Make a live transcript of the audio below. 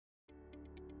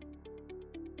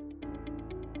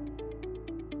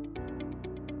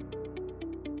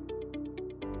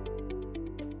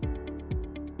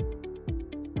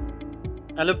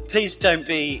Look, please don't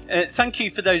be. Thank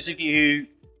you for those of you who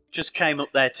just came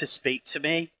up there to speak to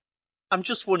me. I'm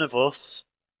just one of us,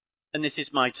 and this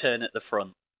is my turn at the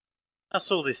front.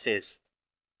 That's all this is.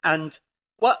 And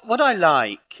what I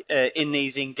like in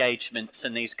these engagements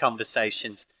and these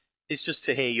conversations is just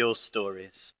to hear your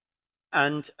stories.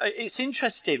 And it's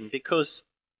interesting because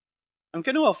I'm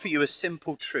going to offer you a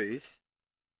simple truth.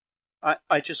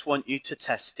 I just want you to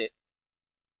test it.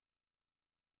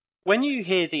 When you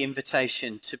hear the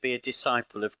invitation to be a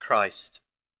disciple of Christ,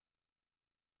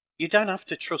 you don't have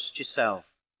to trust yourself.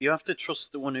 You have to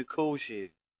trust the one who calls you.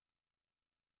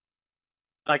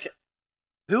 Like,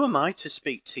 who am I to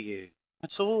speak to you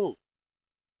at all?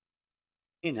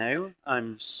 You know,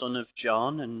 I'm son of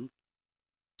John and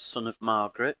son of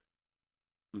Margaret.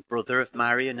 I'm brother of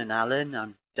Marion and Alan.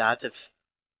 I'm dad of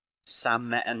Sam,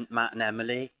 Matt and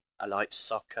Emily. I like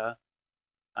soccer.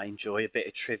 I enjoy a bit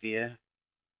of trivia.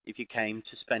 If you came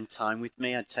to spend time with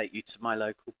me, I'd take you to my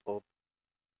local pub.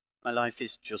 My life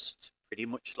is just pretty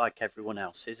much like everyone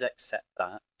else's, except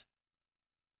that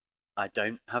I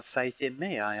don't have faith in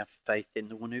me. I have faith in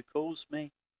the one who calls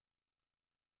me.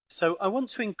 So I want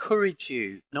to encourage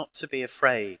you not to be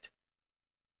afraid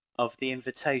of the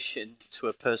invitation to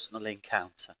a personal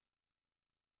encounter.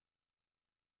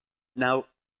 Now,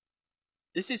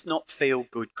 this is not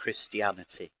feel-good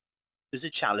Christianity. There's a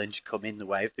challenge coming the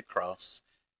way of the cross.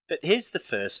 But here's the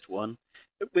first one.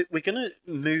 We're going to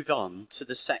move on to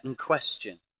the second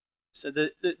question. So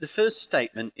the first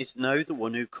statement is know the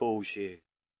one who calls you.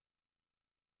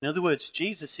 In other words,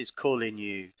 Jesus is calling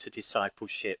you to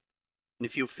discipleship. And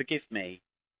if you'll forgive me,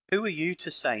 who are you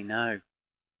to say no?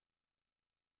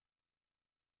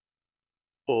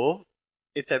 Or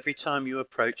if every time you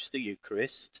approach the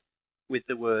Eucharist with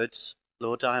the words,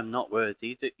 Lord, I am not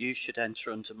worthy that you should enter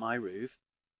under my roof,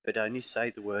 but only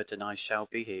say the word and I shall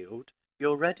be healed,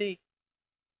 you're ready.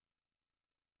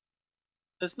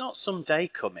 There's not some day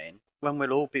coming when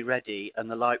we'll all be ready and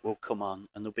the light will come on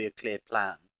and there'll be a clear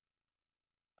plan.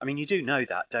 I mean, you do know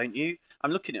that, don't you? I'm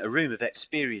looking at a room of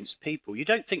experienced people. You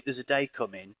don't think there's a day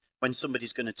coming when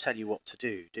somebody's going to tell you what to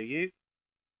do you?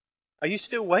 Are you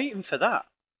still waiting for that?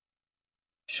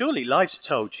 Surely life's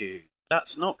told you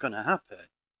that's not going to happen.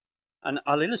 And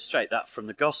I'll illustrate that from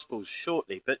the Gospels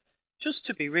shortly, but just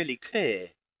to be really clear,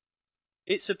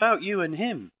 it's about you and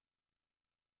him.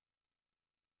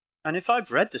 And if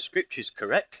I've read the scriptures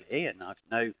correctly, and I've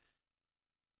no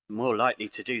more likely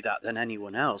to do that than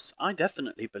anyone else, I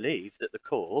definitely believe that the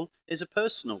call is a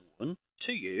personal one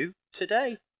to you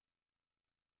today.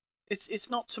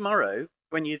 It's not tomorrow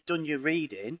when you've done your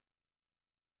reading.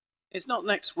 It's not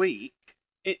next week.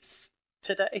 It's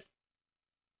today.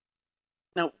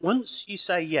 Now, once you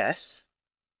say yes,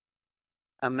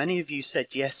 and many of you said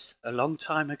yes a long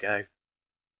time ago,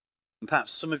 and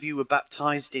perhaps some of you were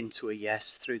baptized into a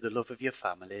yes through the love of your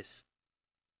families.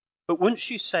 But once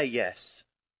you say yes,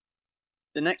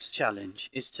 the next challenge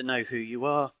is to know who you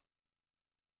are.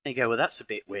 And you go, well, that's a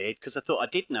bit weird, because I thought I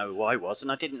did know who I was,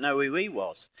 and I didn't know who he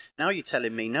was. Now you're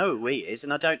telling me know who he is,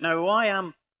 and I don't know who I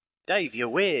am. Dave, you're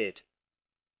weird.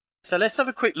 So let's have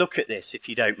a quick look at this, if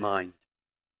you don't mind.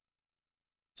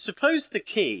 Suppose the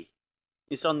key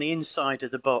is on the inside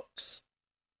of the box.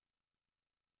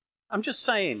 I'm just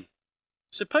saying,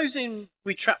 supposing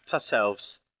we trapped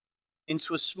ourselves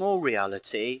into a small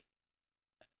reality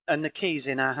and the key's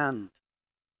in our hand.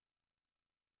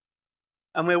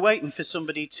 And we're waiting for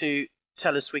somebody to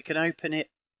tell us we can open it.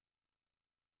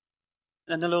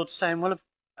 And the Lord's saying, well,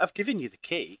 I've given you the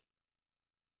key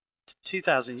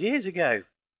 2,000 years ago.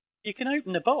 You can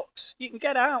open the box. You can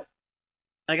get out.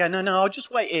 I go, no, I'll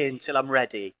just wait here until I'm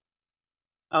ready.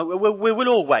 We'll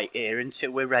all wait here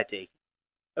until we're ready.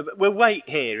 We'll wait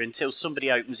here until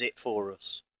somebody opens it for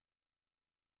us.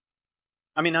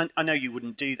 I mean, I know you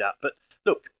wouldn't do that, but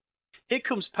look, here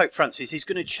comes Pope Francis. He's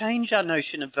going to change our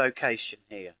notion of vocation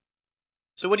here.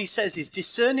 So what he says is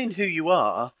discerning who you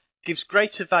are gives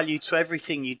greater value to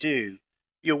everything you do.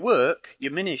 Your work,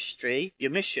 your ministry,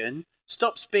 your mission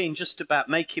stops being just about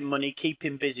making money,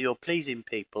 keeping busy or pleasing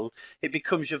people. It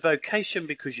becomes your vocation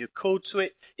because you're called to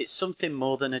it. It's something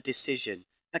more than a decision.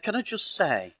 Now, can I just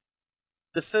say,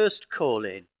 the first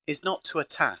calling is not to a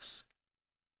task.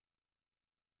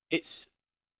 It's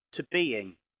to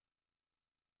being.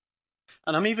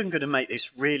 And I'm even going to make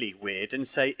this really weird and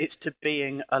say it's to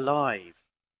being alive.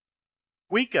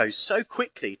 We go so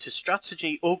quickly to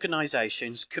strategy,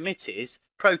 organisations, committees,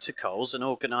 protocols and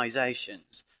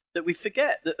organisations that we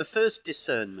forget that the first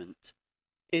discernment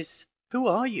is, who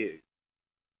are you?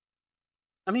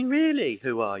 I mean, really,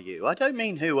 who are you? I don't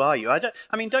mean who are you.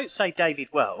 Don't say David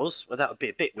Wells. Well, that would be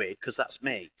a bit weird because that's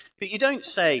me. But you don't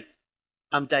say,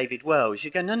 I'm David Wells.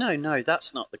 You go, no,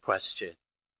 that's not the question.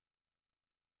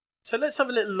 So let's have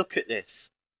a little look at this.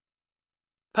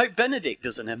 Pope Benedict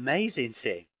does an amazing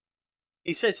thing.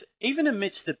 He says, even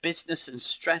amidst the business and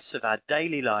stress of our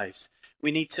daily lives,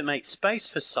 we need to make space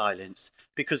for silence,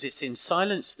 because it's in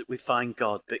silence that we find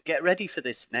God. But get ready for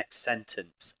this next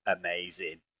sentence.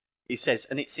 Amazing. He says,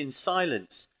 and it's in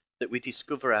silence that we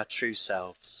discover our true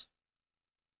selves.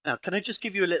 Now, can I just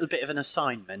give you a little bit of an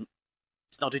assignment?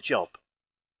 It's not a job.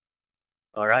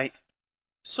 All right?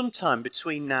 Sometime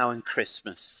between now and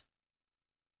Christmas,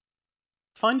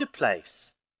 find a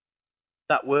place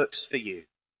that works for you.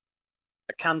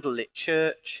 A candlelit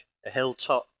church, a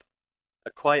hilltop, a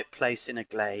quiet place in a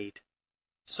glade,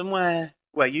 somewhere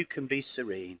where you can be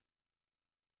serene.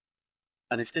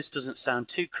 And if this doesn't sound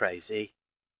too crazy,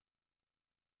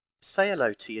 say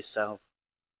hello to yourself.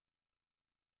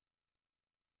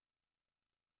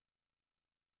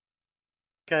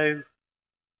 Go,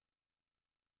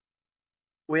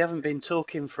 we haven't been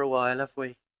talking for a while, have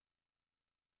we?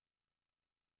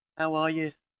 How are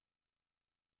you?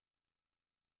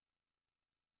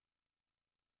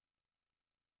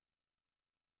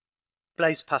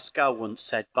 Blaise Pascal once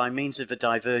said, by means of a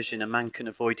diversion, a man can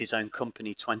avoid his own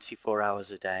company 24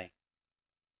 hours a day.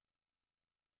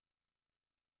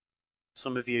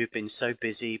 Some of you have been so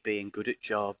busy being good at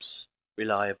jobs,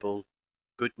 reliable,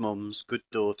 good mums, good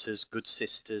daughters, good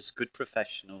sisters, good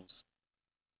professionals.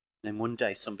 Then one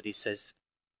day somebody says,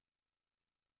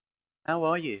 how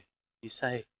are you? You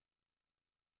say,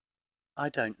 I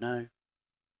don't know.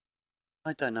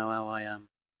 I don't know how I am.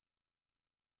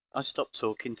 I stopped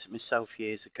talking to myself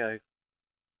years ago.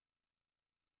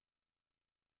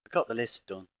 I got the list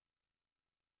done.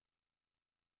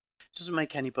 It doesn't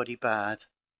make anybody bad.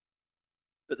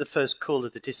 But the first call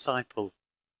of the disciple,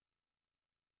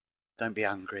 don't be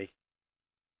angry,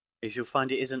 is you'll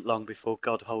find it isn't long before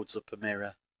God holds up a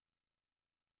mirror,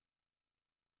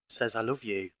 says, I love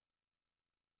you.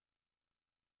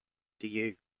 Do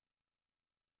you?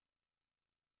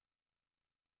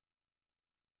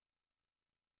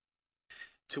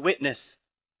 To witness,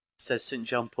 says St.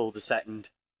 John Paul II,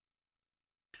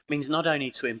 means not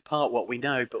only to impart what we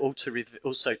know, but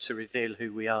also to reveal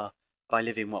who we are by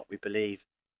living what we believe.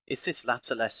 It's this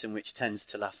latter lesson which tends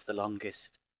to last the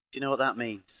longest. Do you know what that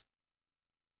means?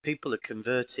 People are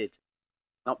converted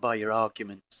not by your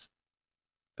arguments,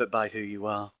 but by who you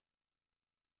are.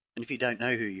 And if you don't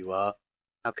know who you are,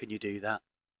 how can you do that?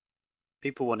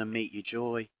 People want to meet your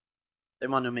joy. They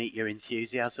want to meet your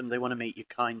enthusiasm. They want to meet your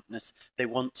kindness. They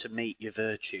want to meet your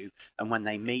virtue. And when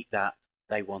they meet that,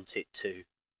 they want it too.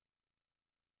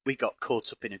 We got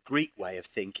caught up in a Greek way of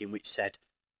thinking which said,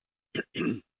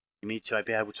 you need to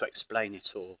be able to explain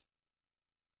it all.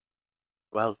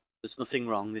 Well, there's nothing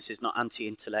wrong. This is not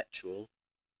anti-intellectual.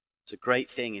 It's a great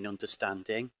thing in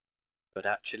understanding. But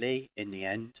actually, in the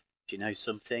end, do you know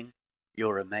something?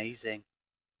 You're amazing.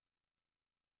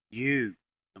 You,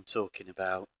 I'm talking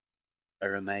about,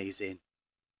 are amazing.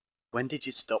 When did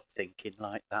you stop thinking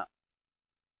like that?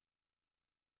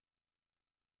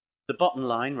 The bottom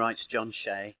line, writes John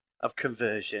Shea, of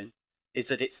conversion is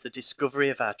that it's the discovery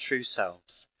of our true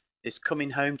selves. This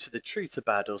coming home to the truth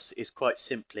about us is quite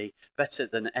simply better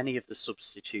than any of the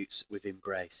substitutes we've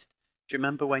embraced. Do you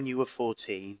remember when you were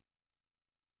 14?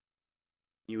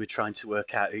 You were trying to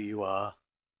work out who you are,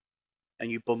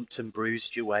 and you bumped and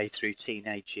bruised your way through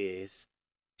teenage years,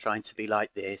 trying to be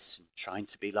like this and trying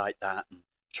to be like that and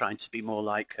trying to be more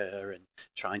like her and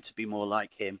trying to be more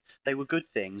like him. They were good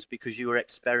things because you were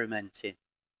experimenting.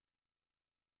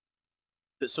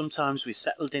 But sometimes we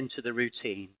settled into the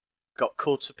routine, got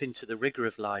caught up into the rigor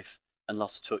of life and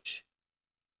lost touch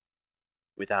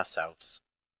with ourselves.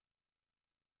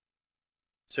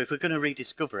 So if we're going to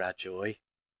rediscover our joy,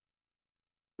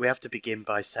 we have to begin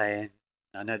by saying,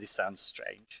 I know this sounds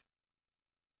strange,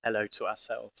 hello to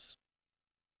ourselves.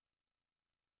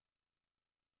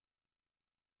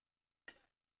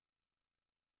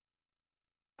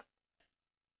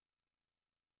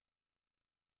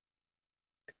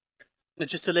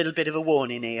 Just a little bit of a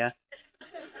warning here.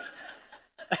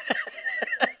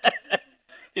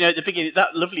 You know, at the beginning,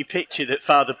 that lovely picture that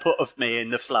Father put of me in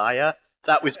the flyer,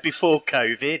 that was before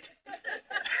COVID.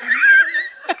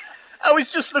 I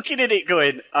was just looking at it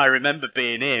going, I remember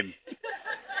being him.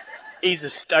 He's a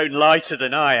stone lighter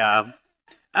than I am.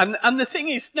 And the thing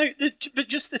is, but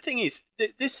just the thing is,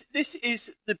 this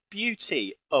is the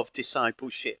beauty of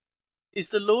discipleship, is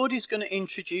the Lord is going to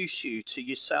introduce you to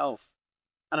yourself.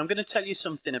 And I'm going to tell you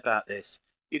something about this.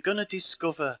 You're going to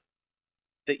discover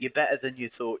that you're better than you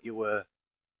thought you were.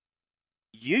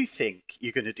 You think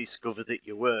you're going to discover that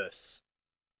you're worse.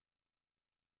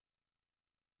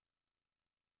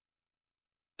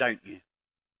 don't you?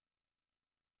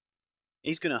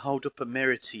 He's going to hold up a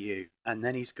mirror to you, and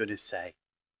then he's going to say,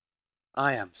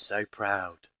 I am so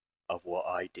proud of what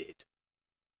I did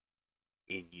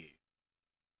in you.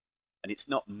 And it's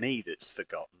not me that's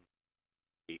forgotten,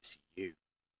 it's you.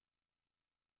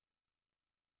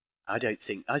 I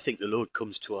think the Lord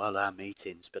comes to all our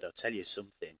meetings, but I'll tell you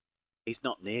something, he's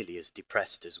not nearly as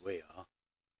depressed as we are.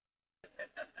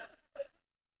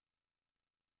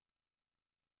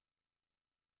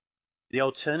 The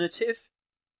alternative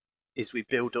is we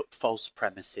build up false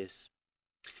premises.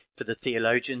 For the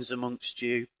theologians amongst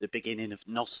you, the beginning of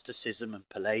Gnosticism and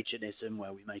Pelagianism,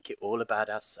 where we make it all about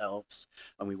ourselves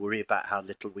and we worry about how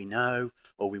little we know,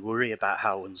 or we worry about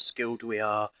how unskilled we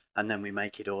are, and then we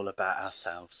make it all about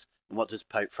ourselves. And what does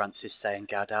Pope Francis say in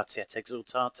Gaudete et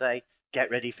Exultate?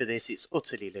 Get ready for this, it's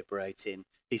utterly liberating.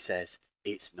 He says,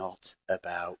 it's not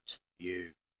about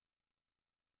you.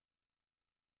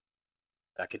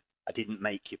 I didn't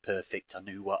make you perfect, I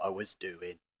knew what I was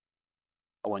doing.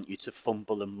 I want you to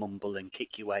fumble and mumble and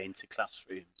kick your way into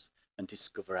classrooms and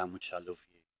discover how much I love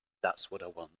you. That's what I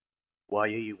want. Why are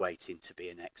you waiting to be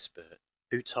an expert?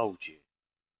 Who told you?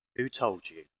 Who told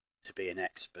you to be an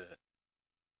expert?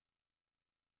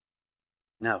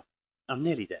 Now, I'm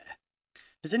nearly there.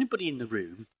 Has anybody in the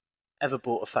room ever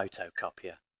bought a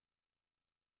photocopier?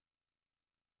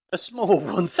 A small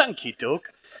one, thank you, Doug.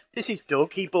 This is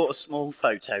Doug, he bought a small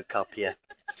photocopier.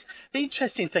 The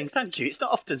interesting thing, thank you, it's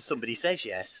not often somebody says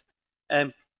yes.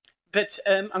 But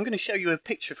I'm going to show you a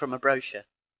picture from a brochure.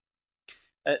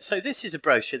 So this is a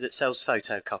brochure that sells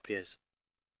photocopiers.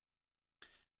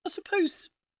 I suppose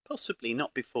possibly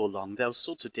not before long they'll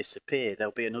sort of disappear.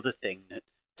 There'll be another thing that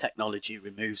technology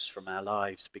removes from our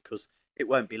lives, because it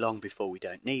won't be long before we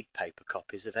don't need paper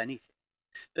copies of anything.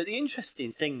 But the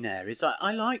interesting thing there is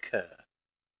I like her.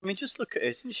 I mean, just look at her,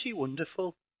 isn't she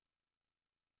wonderful?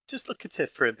 Just look at her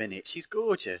for a minute, she's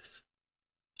gorgeous.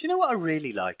 Do you know what I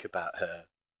really like about her?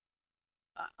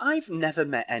 I've never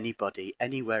met anybody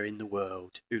anywhere in the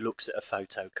world who looks at a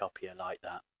photocopier like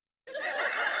that.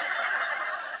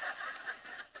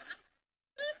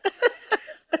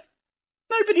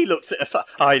 Nobody looks at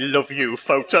I love you,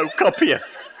 photocopier.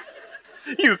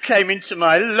 You came into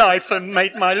my life and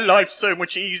made my life so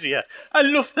much easier. I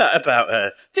love that about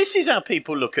her. This is how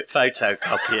people look at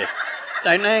photocopiers,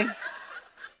 don't they?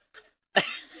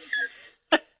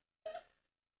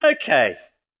 Okay,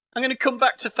 I'm going to come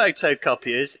back to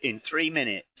photocopiers in 3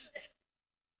 minutes.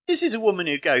 This is a woman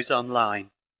who goes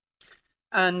online.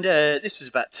 And this was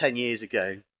about 10 years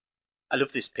ago. I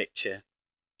love this picture.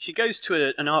 She goes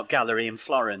to an art gallery in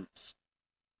Florence.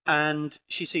 And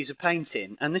she sees a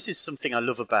painting. And this is something I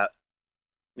love about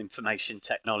information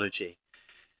technology.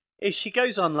 Is she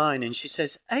goes online and she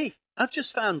says, hey, I've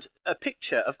just found a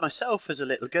picture of myself as a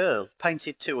little girl,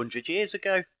 painted 200 years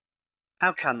ago.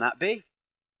 How can that be?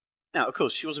 Now, of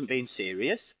course, she wasn't being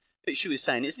serious, but she was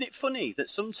saying, isn't it funny that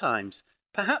sometimes,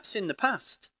 perhaps in the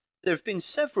past, there have been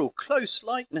several close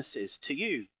likenesses to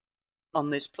you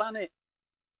on this planet?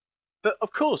 But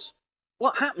of course,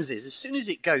 what happens is, as soon as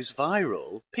it goes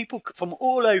viral, people from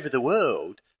all over the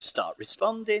world start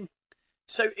responding.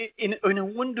 So in a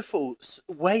wonderful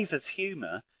wave of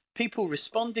humour, people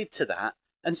responded to that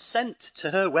and sent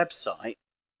to her website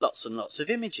lots and lots of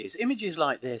images. Images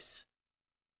like this.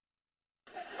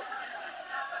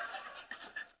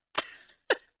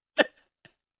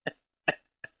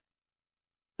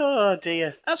 Oh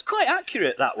dear. That's quite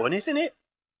accurate, that one, isn't it?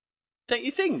 Don't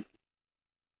you think?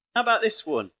 How about this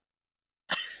one?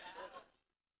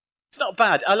 It's not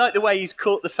bad. I like the way he's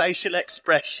caught the facial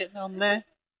expression on there.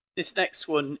 This next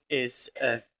one is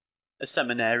a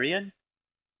seminarian.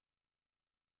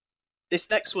 This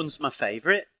next one's my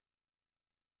favourite.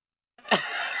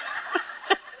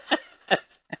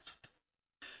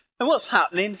 And what's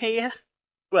happening here?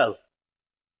 Well,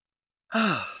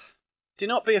 do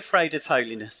not be afraid of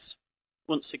holiness.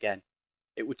 Once again,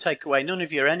 it will take away none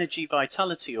of your energy,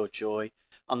 vitality, or joy.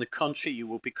 On the contrary, you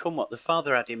will become what the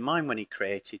Father had in mind when he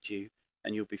created you,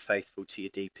 and you'll be faithful to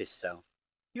your deepest self.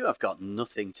 You have got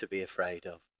nothing to be afraid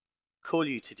of. Call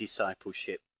you to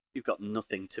discipleship. You've got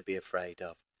nothing to be afraid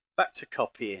of. Back to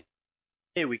copying.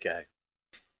 Here we go.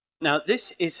 Now,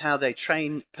 this is how they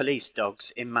train police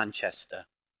dogs in Manchester.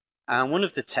 And one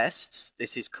of the tests,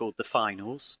 this is called the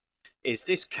finals, is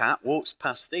this cat walks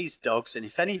past these dogs, and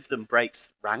if any of them breaks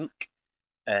rank,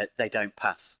 they don't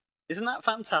pass. Isn't that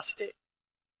fantastic?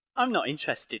 I'm not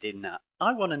interested in that.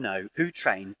 I want to know who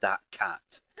trained that cat.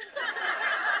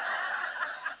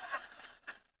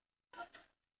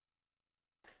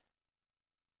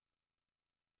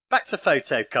 Back to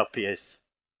photocopiers.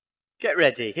 Get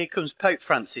ready. Here comes Pope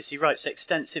Francis. He writes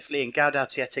extensively in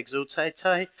Gaudete et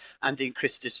Exsultate and in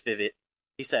Christus Vivit.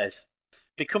 He says,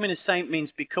 becoming a saint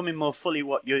means becoming more fully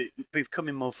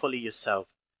yourself.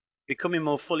 Becoming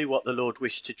more fully what the Lord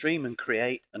wished to dream and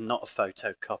create, and not a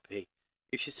photocopy.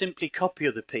 If you simply copy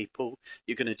other people,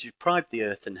 you're going to deprive the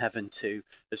earth and heaven too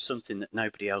of something that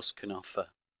nobody else can offer.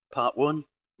 Part 1,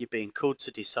 you're being called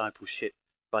to discipleship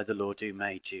by the Lord who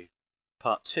made you.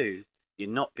 Part 2, you're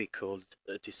not be called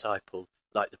a disciple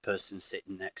like the person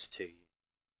sitting next to you.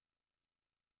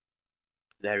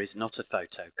 There is not a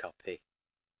photocopy.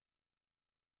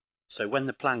 So when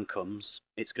the plan comes,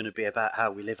 it's going to be about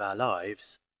how we live our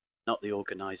lives, not the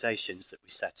organisations that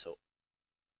we set up.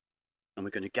 And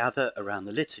we're going to gather around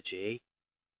the liturgy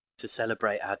to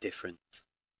celebrate our difference.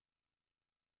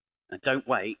 And don't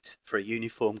wait for a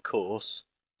uniform course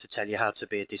to tell you how to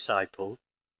be a disciple.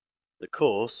 The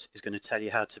course is going to tell you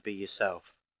how to be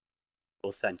yourself,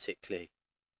 authentically.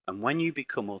 And when you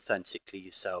become authentically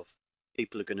yourself,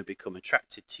 people are going to become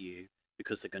attracted to you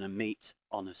because they're going to meet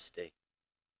honesty.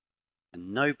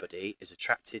 And nobody is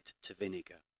attracted to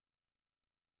vinegar.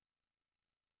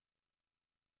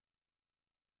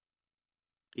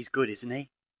 He's good, isn't he?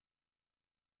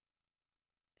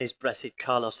 Here's blessed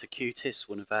Carlos Acutis,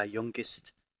 one of our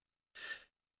youngest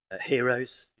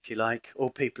heroes, if you like. All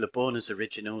people are born as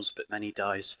originals, but many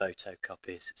die as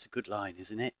photocopies. It's a good line,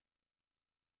 isn't it?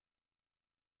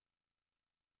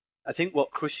 I think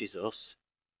what crushes us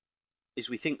is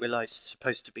we think we're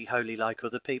supposed to be holy like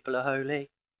other people are holy.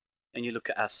 And you look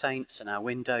at our saints and our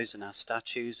windows and our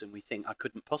statues and we think, I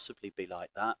couldn't possibly be like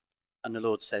that. And the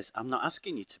Lord says, I'm not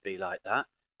asking you to be like that.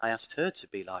 I asked her to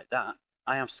be like that.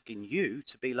 I'm asking you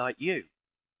to be like you.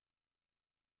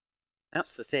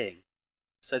 That's the thing.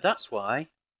 So that's why,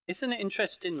 isn't it an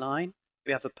interesting line?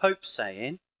 We have a Pope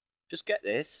saying, just get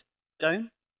this, don't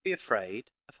be afraid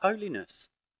of holiness.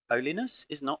 Holiness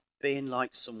is not being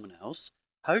like someone else.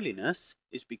 Holiness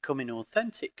is becoming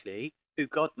authentically who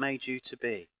God made you to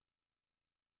be.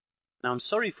 Now, I'm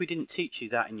sorry if we didn't teach you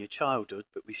that in your childhood,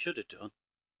 but we should have done.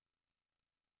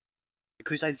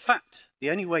 Because in fact,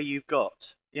 the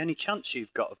only chance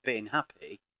you've got of being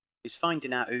happy is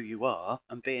finding out who you are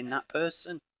and being that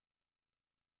person.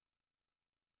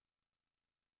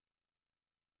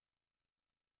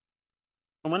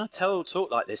 And when I talk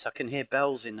like this, I can hear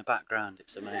bells in the background.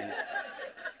 It's amazing.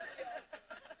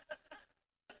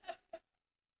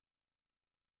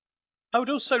 I would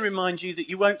also remind you that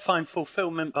you won't find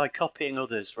fulfillment by copying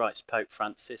others, writes Pope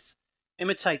Francis.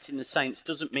 Imitating the saints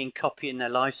doesn't mean copying their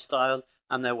lifestyle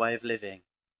and their way of living.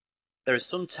 There are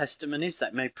some testimonies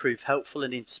that may prove helpful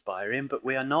and inspiring, but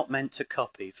we are not meant to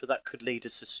copy, for that could lead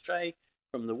us astray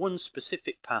from the one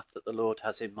specific path that the Lord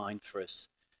has in mind for us.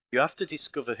 You have to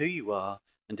discover who you are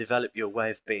and develop your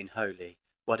way of being holy,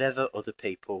 whatever other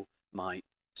people might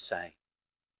say.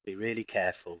 Be really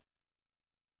careful.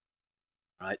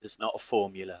 Right? There's not a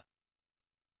formula.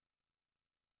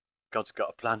 God's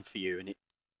got a plan for you and it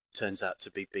turns out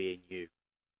to be being you.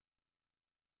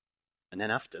 And then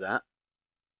after that,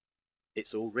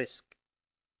 it's all risk.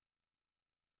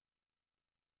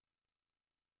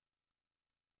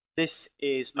 This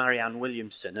is Marianne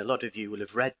Williamson. A lot of you will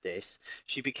have read this.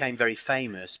 She became very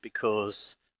famous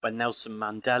because when Nelson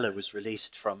Mandela was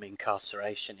released from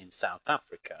incarceration in South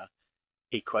Africa,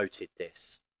 he quoted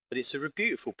this. But it's a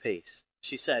beautiful piece.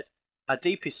 She said, our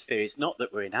deepest fear is not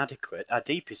that we're inadequate. Our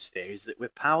deepest fear is that we're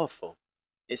powerful.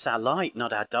 It's our light,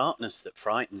 not our darkness, that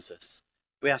frightens us.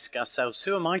 We ask ourselves,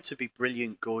 who am I to be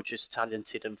brilliant, gorgeous,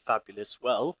 talented and fabulous?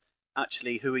 Well,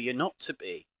 actually, who are you not to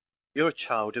be? You're a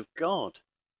child of God.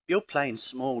 Your playing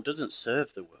small doesn't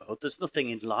serve the world. There's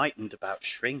nothing enlightened about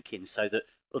shrinking so that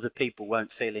other people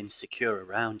won't feel insecure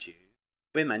around you.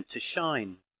 We're meant to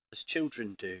shine, as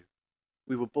children do.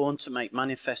 We were born to make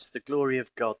manifest the glory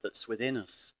of God that's within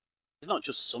us. It's not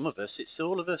just some of us, it's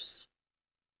all of us.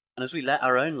 And as we let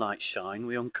our own light shine,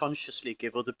 we unconsciously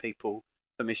give other people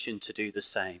permission to do the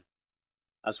same.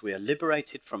 As we are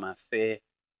liberated from our fear,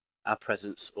 our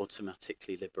presence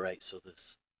automatically liberates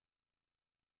others.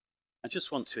 I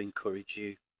just want to encourage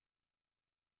you.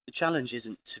 The challenge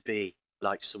isn't to be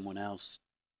like someone else.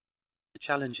 The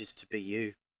challenge is to be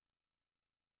you.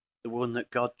 The one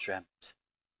that God dreamt,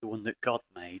 the one that God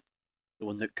made, the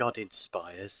one that God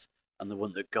inspires, and the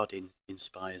one that God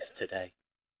inspires today.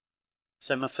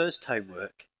 So my first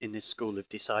homework in this school of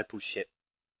discipleship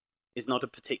is not a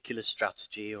particular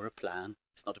strategy or a plan.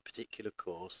 It's not a particular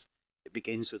course. It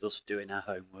begins with us doing our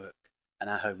homework. And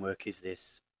our homework is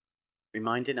this: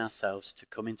 reminding ourselves to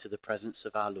come into the presence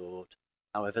of our Lord,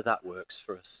 however that works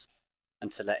for us,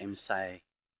 and to let him say,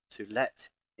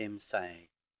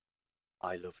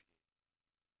 I love you.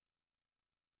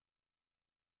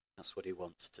 That's what he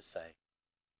wants to say.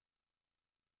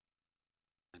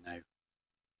 I know.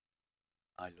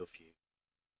 I love you.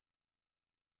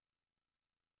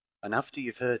 And after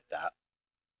you've heard that,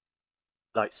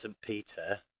 like St.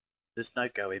 Peter, there's no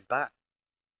going back.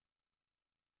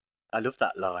 I love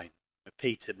that line of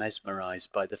Peter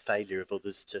mesmerized by the failure of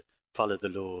others to follow the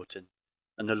Lord.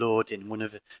 And the Lord, in one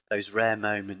of those rare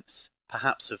moments,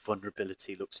 perhaps of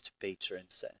vulnerability, looks to Peter and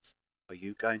says, are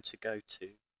you going to go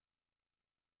too?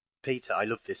 Peter, I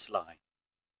love this line.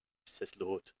 He says,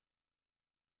 Lord,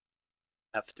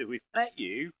 after we've met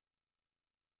you,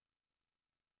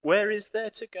 where is there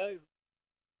to go?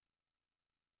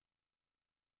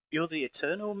 You're the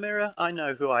eternal mirror. I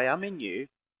know who I am in you.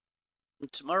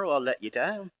 And tomorrow I'll let you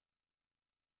down.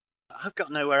 I've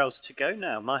got nowhere else to go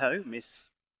now. My home is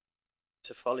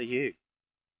to follow you.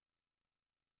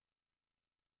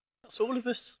 That's all of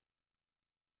us.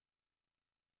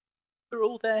 We're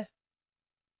all there.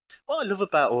 What I love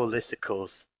about all this, of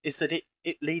course, is that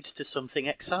it leads to something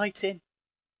exciting.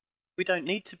 We don't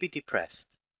need to be depressed.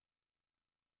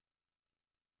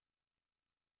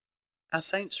 Our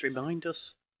saints remind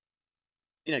us.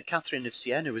 You know, Catherine of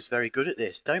Siena was very good at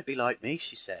this. Don't be like me,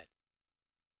 she said.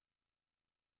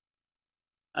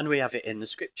 And we have it in the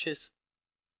scriptures.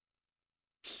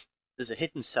 There's a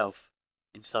hidden self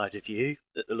inside of you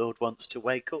that the Lord wants to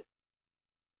wake up.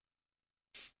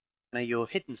 May your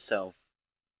hidden self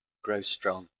grow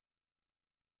strong.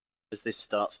 As this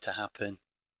starts to happen,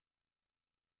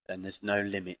 then there's no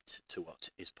limit to what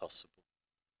is possible.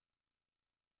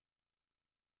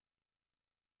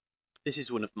 This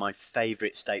is one of my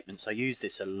favourite statements. I use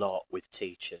this a lot with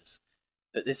teachers.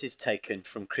 But this is taken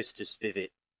from Christus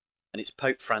Vivit, and it's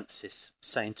Pope Francis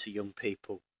saying to young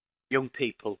people,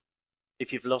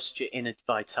 if you've lost your inner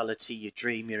vitality, your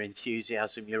dream, your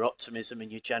enthusiasm, your optimism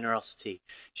and your generosity,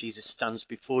 Jesus stands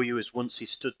before you as once he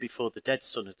stood before the dead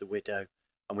son of the widow,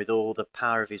 and with all the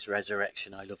power of his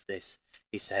resurrection, I love this,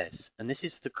 he says, and this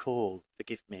is the call,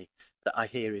 forgive me, that I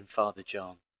hear in Father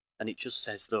John, and it just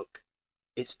says, look,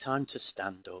 it's time to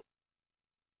stand up.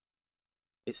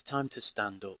 It's time to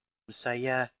stand up and say,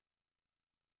 yeah,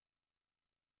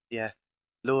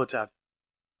 Lord,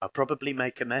 I'll probably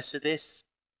make a mess of this.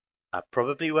 I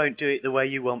probably won't do it the way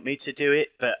you want me to do it,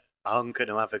 but I'm going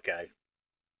to have a go.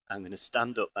 I'm going to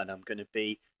stand up and I'm going to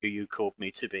be who you called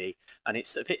me to be. And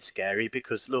it's a bit scary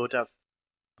because, Lord, I'm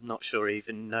not sure I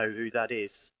even know who that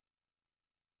is.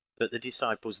 But the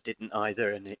disciples didn't either,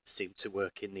 and it seemed to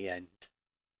work in the end.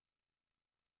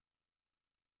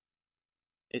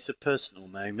 It's a personal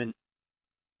moment,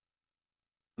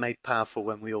 made powerful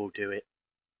when we all do it.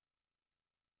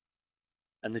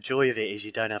 And the joy of it is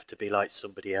you don't have to be like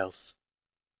somebody else.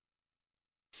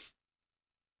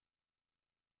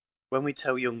 When we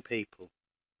tell young people,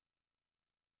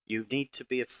 you need to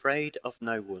be afraid of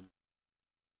no one.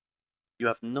 You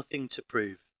have nothing to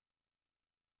prove.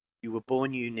 You were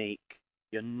born unique.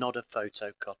 You're not a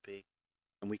photocopy.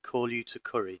 And we call you to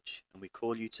courage and we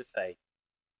call you to faith.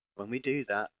 When we do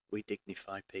that, we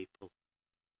dignify people.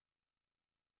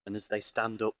 And as they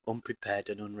stand up unprepared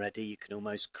and unready, you can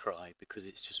almost cry because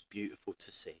it's just beautiful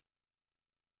to see.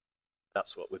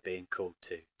 That's what we're being called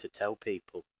to tell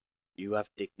people, you have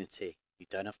dignity. You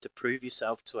don't have to prove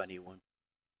yourself to anyone.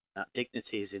 That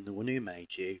dignity is in the one who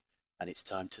made you, and it's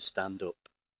time to stand up.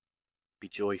 Be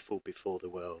joyful before the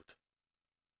world.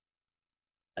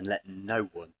 And let no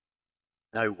one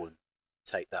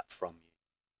take that from you.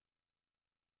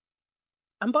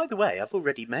 And by the way, I've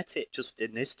already met it just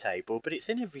in this table, but it's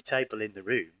in every table in the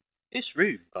room. This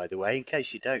room, by the way, in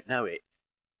case you don't know it,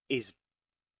 is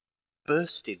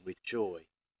bursting with joy.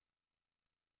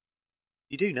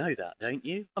 You do know that, don't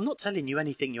you? I'm not telling you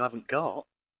anything you haven't got.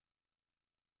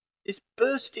 It's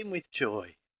bursting with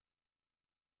joy.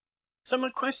 So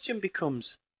my question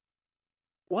becomes,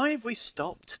 why have we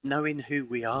stopped knowing who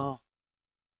we are?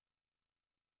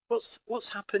 What's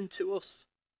happened to us?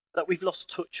 That we've lost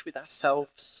touch with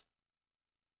ourselves?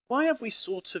 Why have we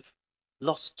sort of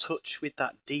lost touch with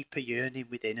that deeper yearning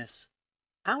within us?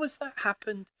 How has that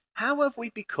happened? How have we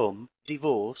become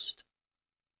divorced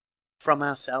from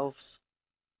ourselves?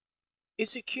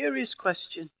 It's a curious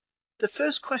question. The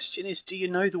first question is, do you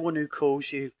know the one who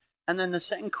calls you? And then the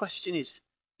second question is,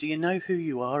 do you know who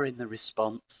you are in the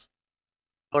response?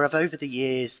 Or have over the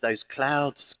years those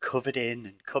clouds covered in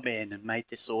and come in and made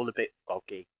this all a bit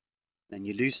foggy? And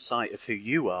you lose sight of who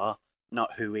you are,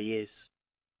 not who he is.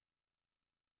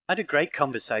 I had a great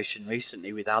conversation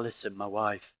recently with Alison, my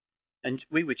wife, and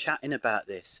we were chatting about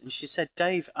this. And she said,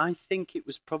 Dave, I think it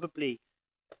was probably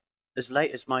as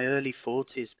late as my early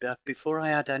 40s, before I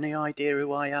had any idea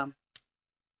who I am.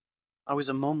 I was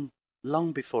a mum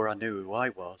long before I knew who I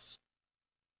was.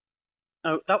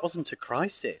 No, that wasn't a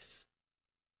crisis.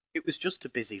 It was just a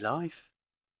busy life.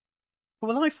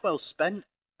 Well, a life well spent,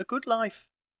 a good life.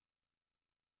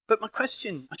 But my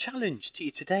question, my challenge to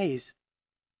you today is,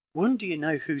 one, do you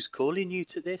know who's calling you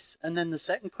to this? And then the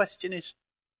second question is,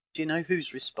 do you know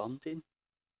who's responding?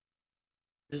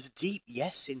 There's a deep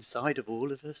yes inside of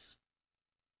all of us.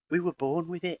 We were born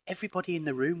with it. Everybody in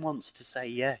the room wants to say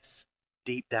yes,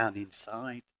 deep down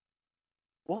inside.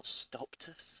 What stopped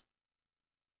us?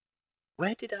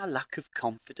 Where did our lack of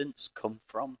confidence come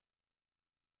from?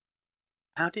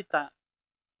 How did that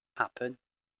happen?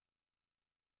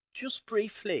 Just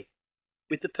briefly,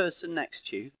 with the person next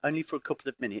to you, only for a couple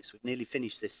of minutes, we've nearly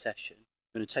finished this session.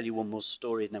 I'm going to tell you one more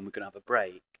story and then we're going to have a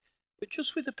break. But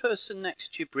just with the person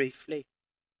next to you briefly,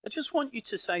 I just want you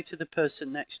to say to the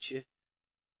person next to you,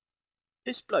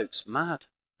 this bloke's mad.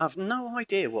 I've no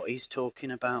idea what he's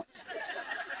talking about.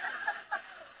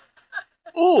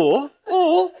 Or,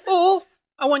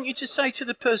 I want you to say to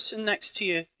the person next to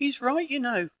you, he's right, you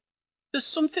know. There's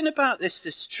something about this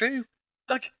that's true.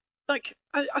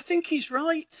 I think he's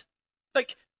right.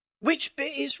 Like, which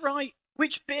bit is right?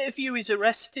 Which bit of you is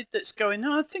arrested that's going,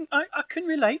 no, I think I can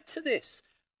relate to this.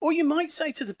 Or you might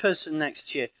say to the person next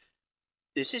to you,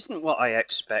 this isn't what I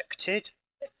expected.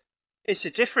 It's a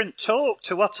different talk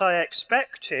to what I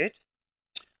expected.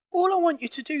 All I want you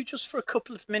to do just for a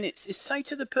couple of minutes is say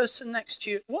to the person next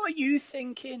to you, what are you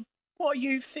thinking? What are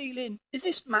you feeling? Is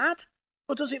this mad?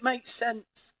 Or does it make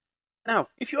sense? Now,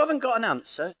 if you haven't got an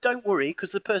answer, don't worry,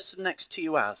 because the person next to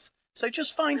you has. So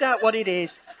just find out what it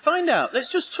is. Find out.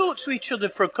 Let's just talk to each other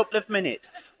for a couple of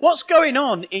minutes. What's going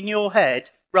on in your head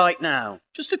right now?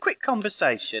 Just a quick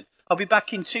conversation. I'll be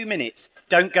back in 2 minutes.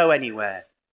 Don't go anywhere.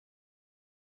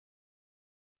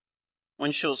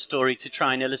 One short story to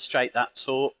try and illustrate that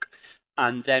talk,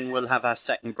 and then we'll have our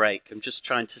second break. I'm just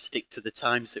trying to stick to the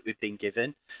times that we've been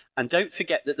given. And don't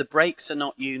forget that the breaks are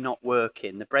not you not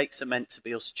working. The breaks are meant to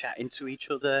be us chatting to each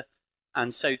other.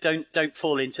 And so don't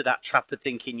fall into that trap of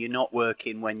thinking you're not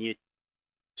working when you're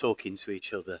talking to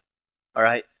each other. All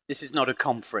right? This is not a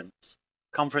conference.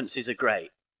 Conferences are great.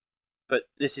 But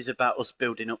this is about us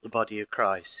building up the body of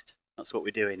Christ. That's what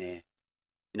we're doing here.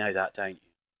 You know that, don't you?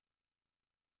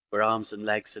 We're arms and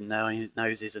legs and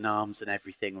noses and arms and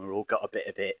everything. We've all got a bit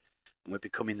of it. And we're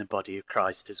becoming the body of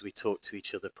Christ as we talk to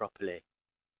each other properly.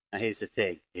 Now, here's the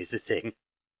thing.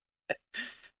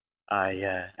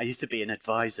 I used to be an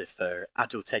advisor for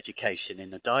adult education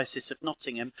in the Diocese of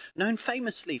Nottingham, known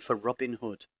famously for Robin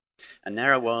Hood. And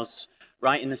there I was,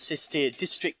 right in the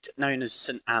district known as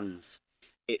St Anne's.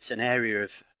 It's an area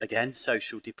of, again,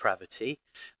 social depravity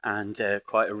and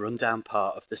quite a rundown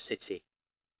part of the city.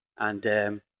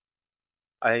 And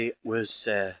I was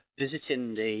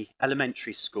visiting the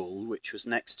elementary school, which was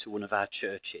next to one of our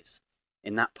churches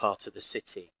in that part of the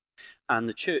city. And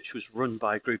the church was run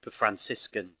by a group of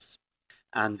Franciscans.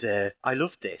 And I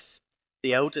loved this.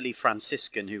 The elderly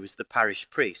Franciscan, who was the parish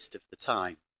priest of the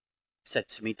time, said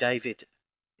to me, David,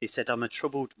 he said, I'm a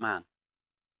troubled man.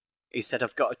 He said,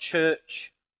 I've got a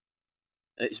church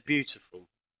that is beautiful.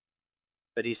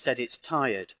 But he said, it's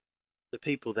tired. The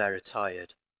people there are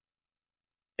tired.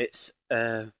 It's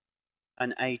an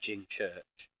aging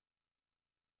church.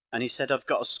 And he said, I've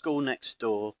got a school next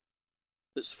door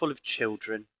that's full of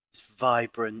children. It's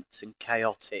vibrant and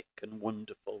chaotic and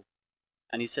wonderful.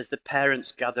 And he says the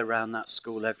parents gather around that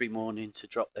school every morning to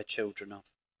drop their children off.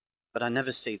 But I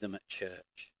never see them at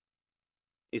church.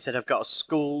 He said, I've got a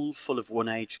school full of one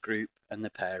age group and the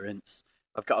parents.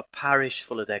 I've got a parish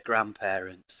full of their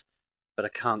grandparents, but I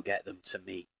can't get them to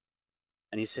meet.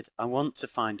 And he said, I want to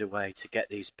find a way to get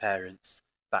these parents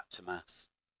back to Mass.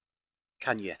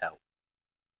 Can you help?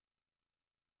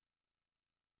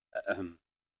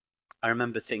 I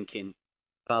remember thinking,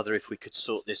 Father, if we could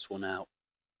sort this one out,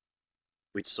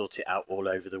 we'd sort it out all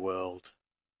over the world.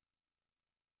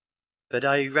 But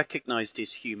I recognized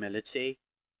his humility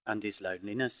and his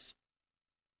loneliness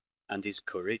and his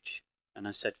courage. And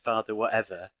I said, Father,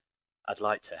 whatever, I'd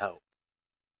like to help.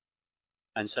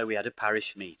 And so we had a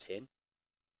parish meeting.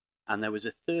 And there was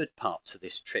a third part to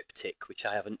this triptych, which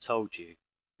I haven't told you.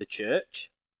 The church,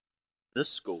 the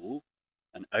school,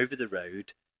 and over the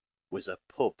road was a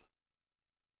pub.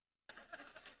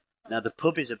 Now, the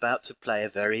pub is about to play a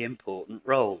very important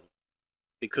role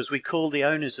because we call the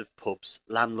owners of pubs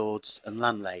landlords and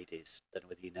landladies. Don't know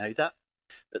whether you know that,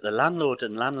 but the landlord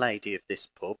and landlady of this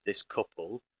pub, this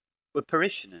couple, were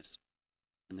parishioners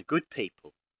and the good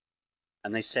people.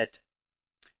 And they said,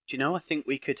 do you know, I think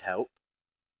we could help.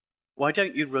 Why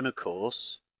don't you run a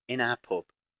course in our pub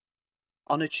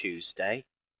on a Tuesday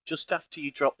Just after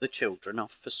you drop the children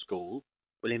off for school,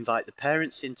 we'll invite the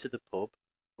parents into the pub,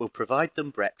 we'll provide them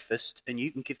breakfast, and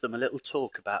you can give them a little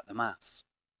talk about the Mass.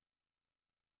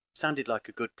 Sounded like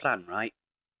a good plan, right?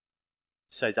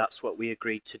 So that's what we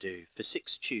agreed to do for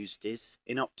 6 Tuesdays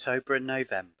in October and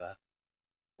November.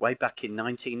 Way back in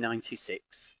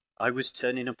 1996, I was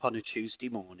turning up on a Tuesday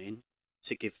morning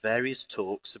to give various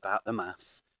talks about the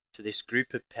Mass to this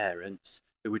group of parents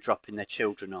who were dropping their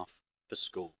children off for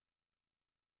school.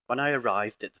 When I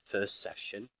arrived at the first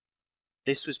session,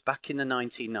 this was back in the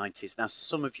 1990s. Now,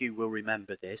 some of you will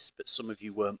remember this, but some of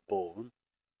you weren't born.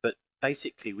 But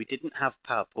basically, we didn't have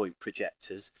PowerPoint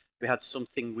projectors. We had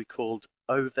something we called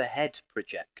overhead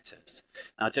projectors.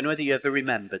 Now, I don't know whether you ever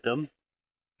remember them,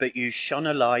 but you shone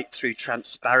a light through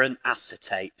transparent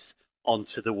acetates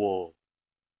onto the wall.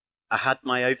 I had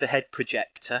my overhead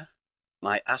projector,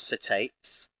 my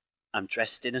acetates, I'm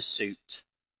dressed in a suit,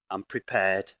 I'm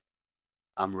prepared,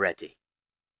 I'm ready.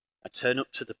 I turn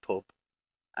up to the pub,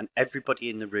 and everybody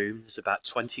in the room, there's about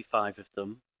 25 of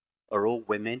them, are all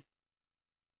women.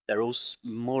 They're all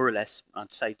more or less,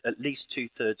 I'd say at least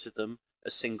 2/3 of them are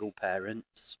single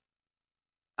parents.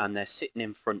 And they're sitting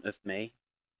in front of me.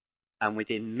 And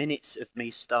within minutes of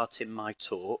me starting my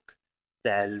talk,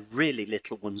 their really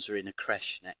little ones are in a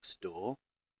creche next door.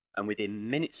 And within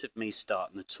minutes of me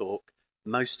starting the talk,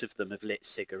 most of them have lit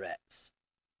cigarettes.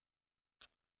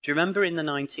 Do you remember in the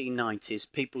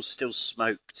 1990s, people still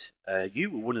smoked? You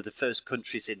were one of the first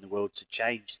countries in the world to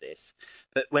change this.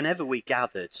 But whenever we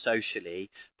gathered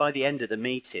socially, by the end of the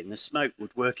meeting, the smoke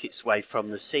would work its way from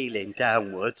the ceiling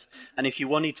downwards. And if you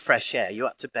wanted fresh air, you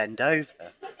had to bend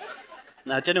over.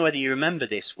 Now, I don't know whether you remember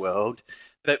this world,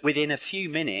 but within a few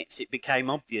minutes, it became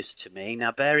obvious to me.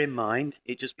 Now, bear in mind,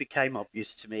 it just became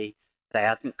obvious to me they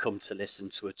hadn't come to listen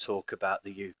to a talk about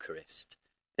the Eucharist.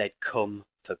 They'd come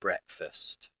for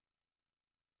breakfast.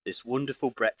 This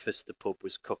wonderful breakfast the pub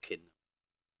was cooking.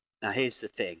 Now, here's the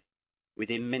thing.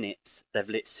 Within minutes, they've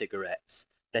lit cigarettes.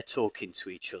 They're talking to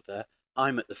each other.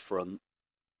 I'm at the front,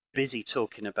 busy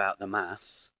talking about the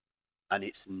Mass, and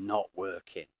it's not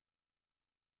working.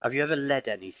 Have you ever led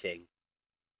anything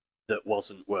that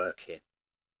wasn't working?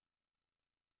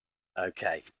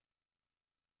 Okay.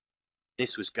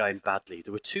 This was going badly.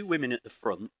 There were 2 women at the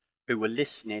front who were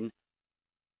listening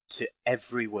to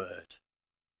every word.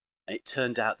 And it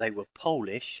turned out they were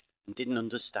Polish and didn't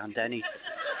understand anything.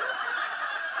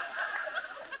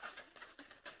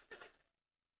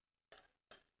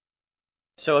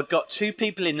 So I got 2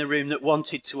 people in the room that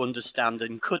wanted to understand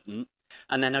and couldn't.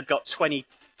 And then I got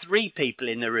 23 people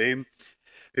in the room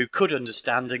who could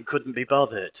understand and couldn't be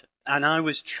bothered. And I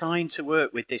was trying to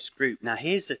work with this group. Now,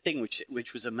 here's the thing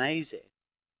which was amazing.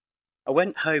 I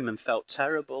went home and felt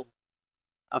terrible.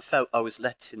 I felt I was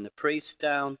letting the priest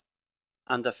down,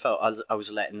 and I felt I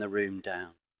was letting the room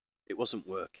down. It wasn't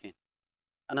working.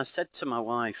 And I said to my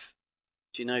wife,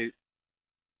 do you know,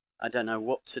 I don't know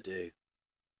what to do.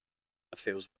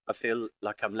 I feel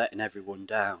like I'm letting everyone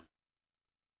down.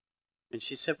 And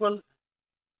she said, well, have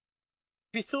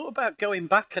you thought about going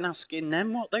back and asking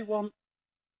them what they want?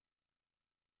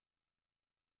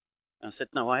 I said,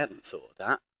 no, I hadn't thought of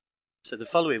that. So the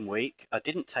following week, I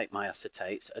didn't take my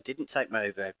acetates, I didn't take my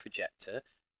overhead projector,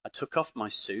 I took off my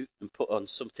suit and put on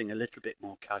something a little bit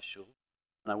more casual.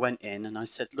 And I went in and I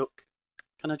said, look,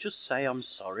 can I just say I'm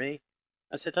sorry?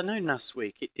 I said, I know last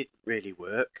week it didn't really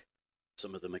work.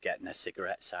 Some of them are getting their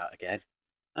cigarettes out again.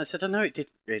 I said, I know it didn't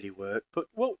really work, but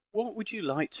what would you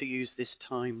like to use this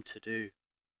time to do?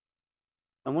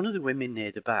 And one of the women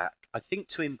near the back, I think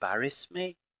to embarrass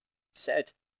me,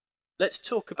 said, let's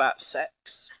talk about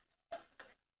sex.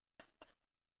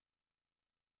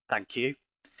 Thank you.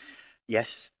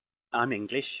 Yes, I'm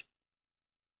English.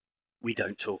 We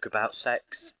don't talk about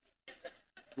sex.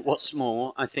 What's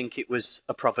more, I think it was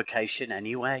a provocation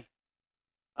anyway.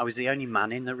 I was the only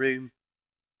man in the room.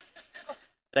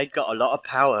 They'd got a lot of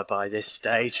power by this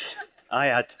stage. I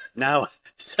had now.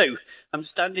 So I'm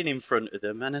standing in front of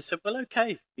them and I said, well,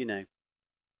 okay,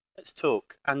 let's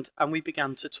talk. And we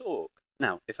began to talk.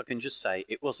 Now, if I can just say,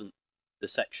 it wasn't the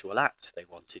sexual act they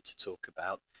wanted to talk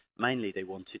about. Mainly they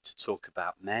wanted to talk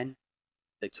about men.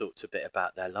 They talked a bit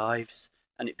about their lives.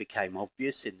 And it became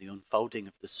obvious in the unfolding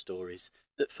of the stories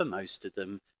that for most of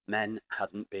them, men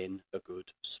hadn't been a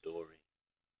good story.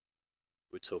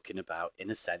 We're talking about, in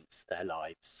a sense, their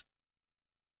lives.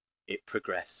 It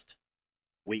progressed.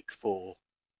 Week 4,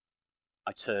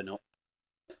 I turn up.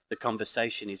 The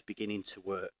conversation is beginning to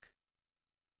work.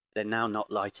 They're now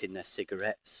not lighting their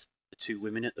cigarettes. The 2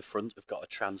 women at the front have got a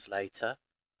translator,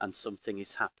 and something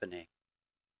is happening.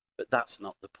 But that's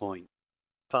not the point.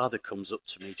 Father comes up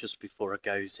to me just before I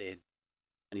goes in,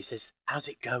 And he says, how's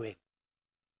it going?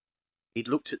 He'd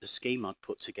looked at the scheme I'd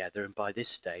put together, and by this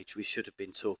stage we should have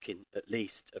been talking at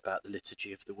least about the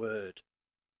liturgy of the word.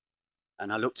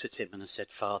 And I looked at him and I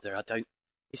said, Father, I don't...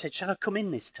 He said, shall I come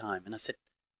in this time? And I said,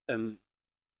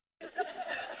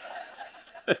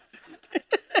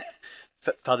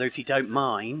 Father, if you don't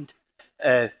mind,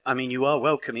 I mean, you are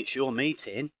welcome. It's your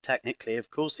meeting. Technically, of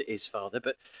course it is, Father.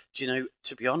 But, do you know,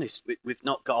 to be honest, we've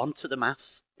not got on to the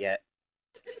Mass yet.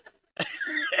 I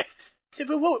said,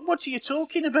 well, what are you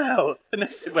talking about? And I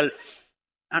said, well,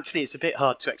 actually, it's a bit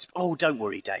hard to explain. Oh, don't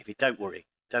worry, David. Don't worry.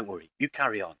 Don't worry. You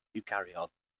carry on. You carry on.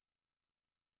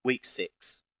 Week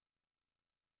 6.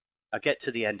 I get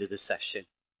to the end of the session.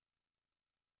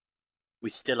 We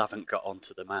still haven't got on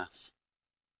to the Mass.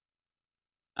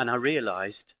 And I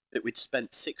realised that we'd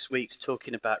spent 6 weeks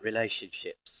talking about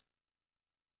relationships.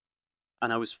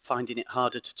 And I was finding it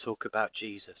harder to talk about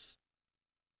Jesus.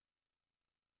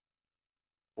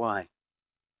 Why?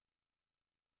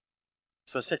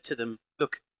 So I said to them,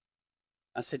 look,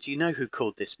 I said, you know who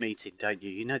called this meeting, don't you?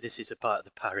 You know this is a part of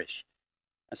the parish.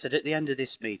 I said, at the end of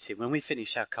this meeting, when we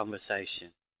finish our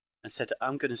conversation, I said,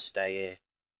 I'm going to stay here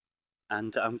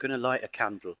and I'm going to light a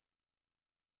candle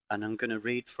and I'm going to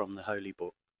read from the Holy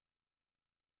Book.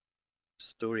 A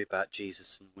story about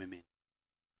Jesus and women.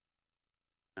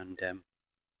 And if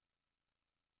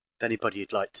anybody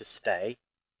would like to stay,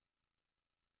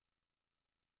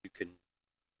 you can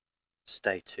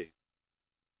stay too.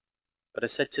 But I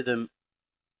said to them,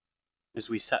 as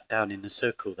we sat down in the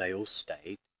circle, they all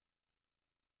stayed.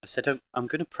 I said, I'm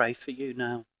going to pray for you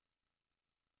now.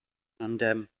 And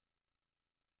if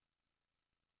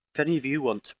any of you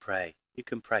want to pray, you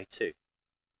can pray too.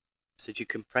 I said, you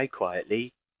can pray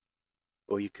quietly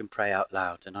or you can pray out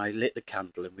loud. And I lit the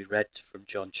candle and we read from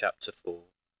John chapter 4.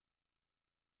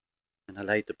 And I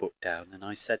laid the book down and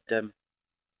I said, I'm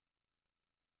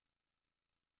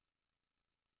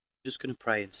just going to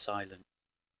pray in silence.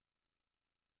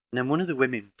 And then one of the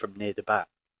women from near the back,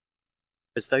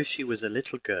 as though she was a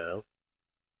little girl,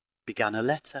 began a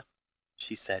letter.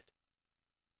 She said,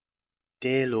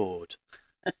 Dear Lord.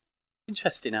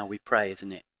 Interesting how we pray,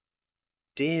 isn't it?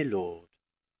 Dear Lord,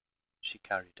 she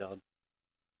carried on.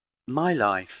 My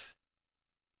life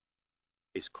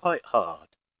is quite hard.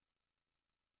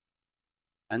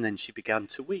 And then she began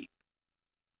to weep.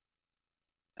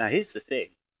 Now here's the thing.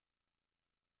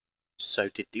 So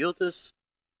did the others.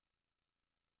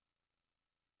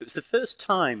 It was the first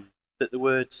time that the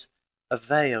words, a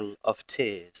veil of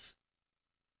tears,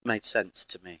 made sense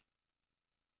to me.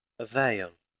 A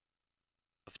veil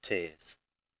of tears.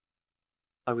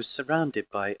 I was surrounded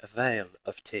by a veil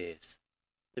of tears.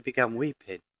 They began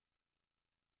weeping.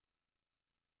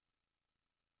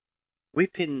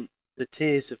 Weeping the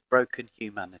tears of broken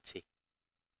humanity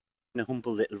in a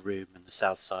humble little room in the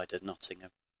south side of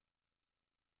Nottingham.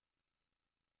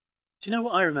 Do you know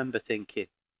what I remember thinking?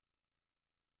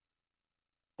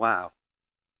 Wow,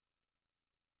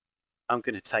 I'm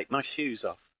going to take my shoes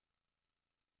off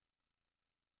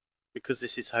because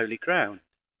this is holy ground.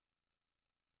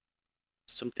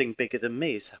 Something bigger than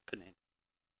me is happening.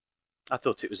 I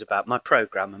thought it was about my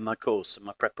programme and my course and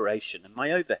my preparation and my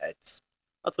overheads.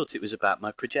 I thought it was about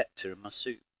my projector and my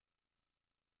suit.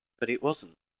 But it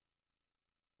wasn't.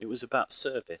 It was about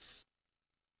service.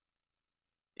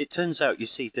 It turns out, you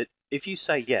see, that if you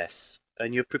say yes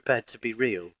and you're prepared to be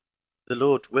real, the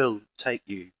Lord will take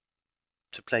you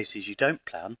to places you don't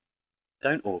plan,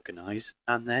 don't organise,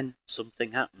 and then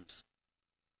something happens.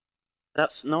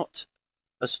 That's not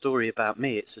a story about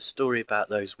me, it's a story about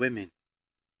those women.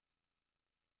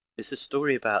 It's a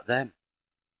story about them,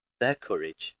 their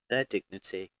courage, their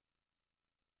dignity,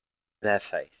 their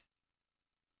faith.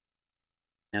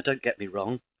 Now don't get me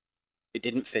wrong, it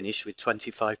didn't finish with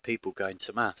 25 people going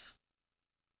to Mass.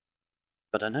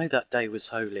 But I know that day was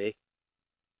holy,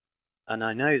 and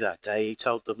I know that day he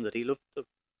told them that he loved them.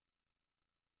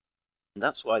 And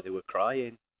that's why they were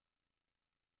crying.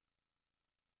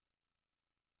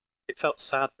 It felt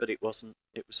sad, but it wasn't.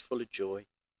 It was full of joy.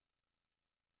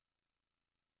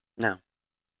 Now,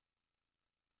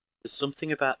 there's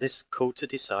something about this call to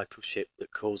discipleship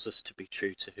that calls us to be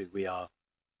true to who we are.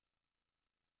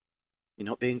 You're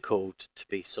not being called to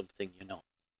be something you're not.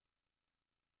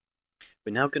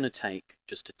 We're now going to take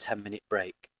just a 10-minute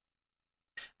break.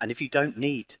 And if you don't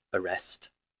need a rest,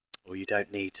 or you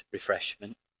don't need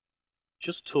refreshment,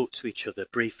 just talk to each other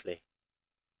briefly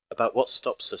about what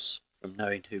stops us from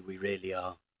knowing who we really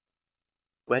are.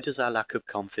 Where does our lack of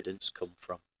confidence come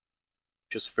from?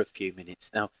 Just for a few minutes.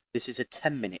 Now, this is a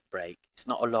 10-minute break. It's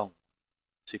not a long one.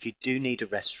 So if you do need a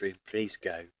restroom, please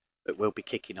go. But we'll be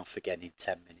kicking off again in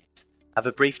 10 minutes. have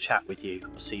a brief chat with you.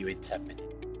 I'll see you in 10 minutes.